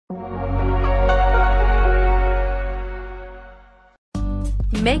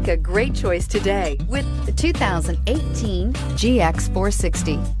Make a great choice today with the 2018 GX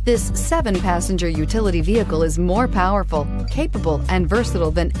 460. This 7-passenger utility vehicle is more powerful, capable, and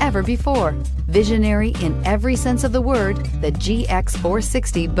versatile than ever before. Visionary in every sense of the word, the GX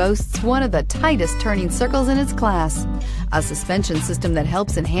 460 boasts one of the tightest turning circles in its class, a suspension system that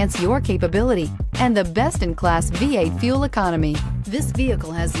helps enhance your capability, and the best-in-class V8 fuel economy. This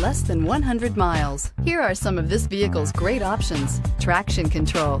vehicle has less than 100 miles. Here are some of this vehicle's great options: traction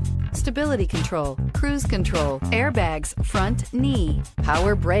control, stability control, cruise control, airbags, front knee,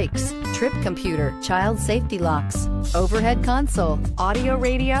 power brakes, trip computer, child safety locks, overhead console, audio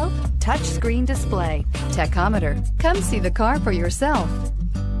radio, touch screen display, tachometer. Come see the car for yourself.